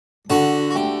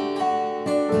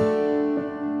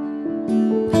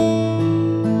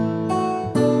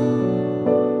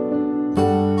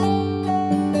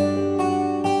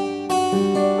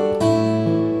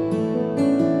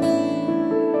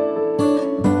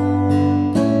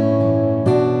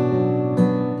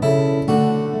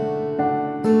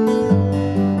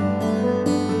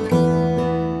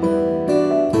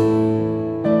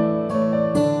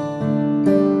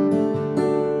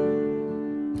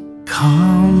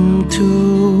Come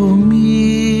to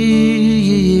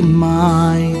me,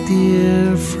 my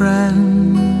dear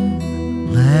friend.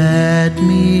 Let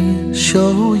me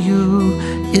show you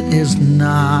it is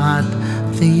not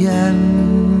the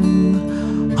end.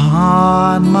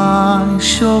 On my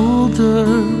shoulder,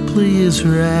 please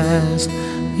rest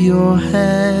your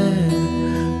head.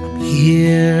 I'm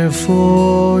here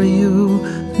for you,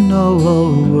 no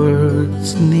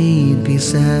words need be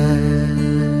said.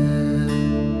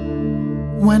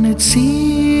 When it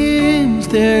seems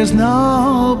there's no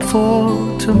hope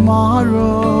for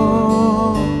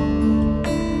tomorrow,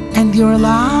 and your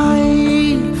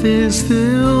life is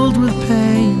filled with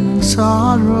pain and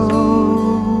sorrow,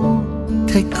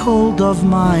 take hold of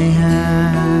my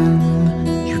hand.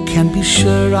 You can be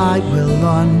sure I will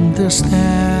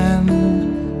understand.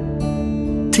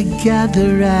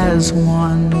 Together as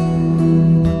one,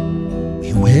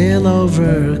 we will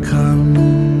overcome.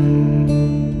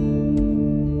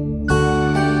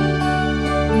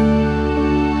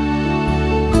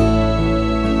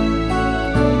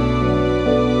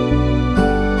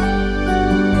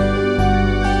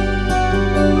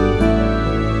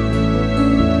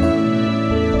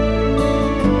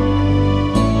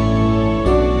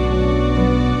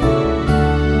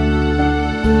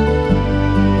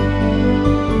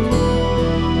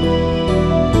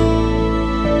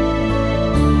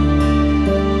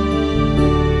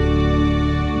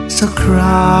 So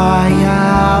cry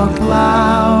out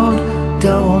loud,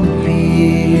 don't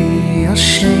be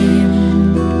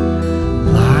ashamed.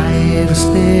 Life's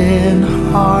been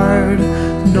hard,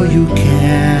 no, you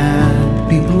can't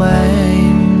be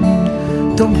blamed.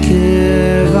 Don't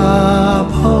give up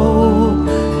hope,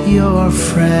 your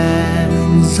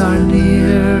friends are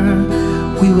near.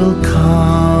 We will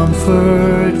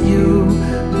comfort you,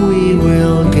 we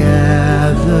will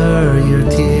gather your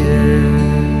tears.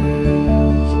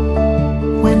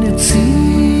 When it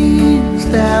seems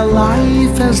that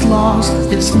life has lost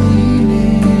its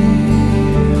meaning,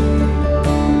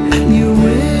 and you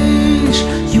wish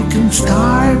you can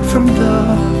start from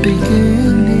the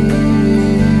beginning,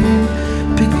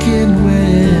 begin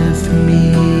with me,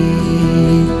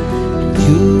 and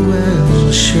you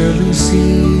will surely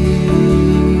see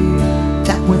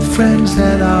that with friends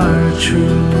that are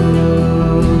true,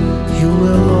 you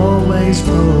will always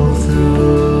pull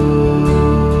through.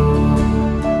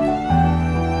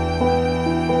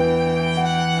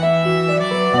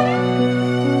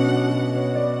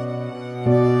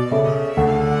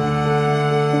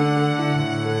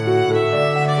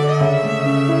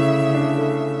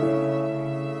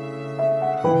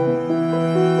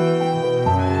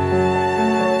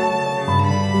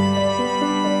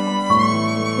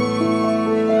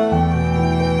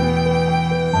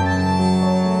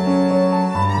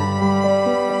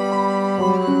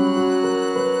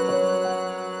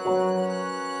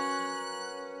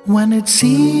 When it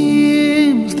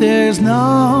seems there's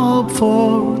no hope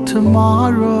for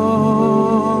tomorrow,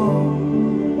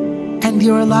 and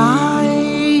your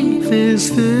life is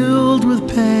filled with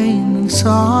pain and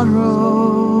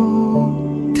sorrow,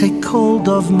 take hold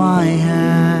of my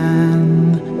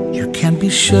hand. You can be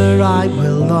sure I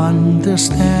will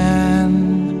understand.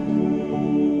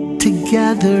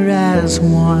 Together as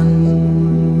one,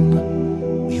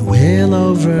 we will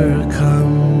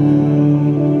overcome.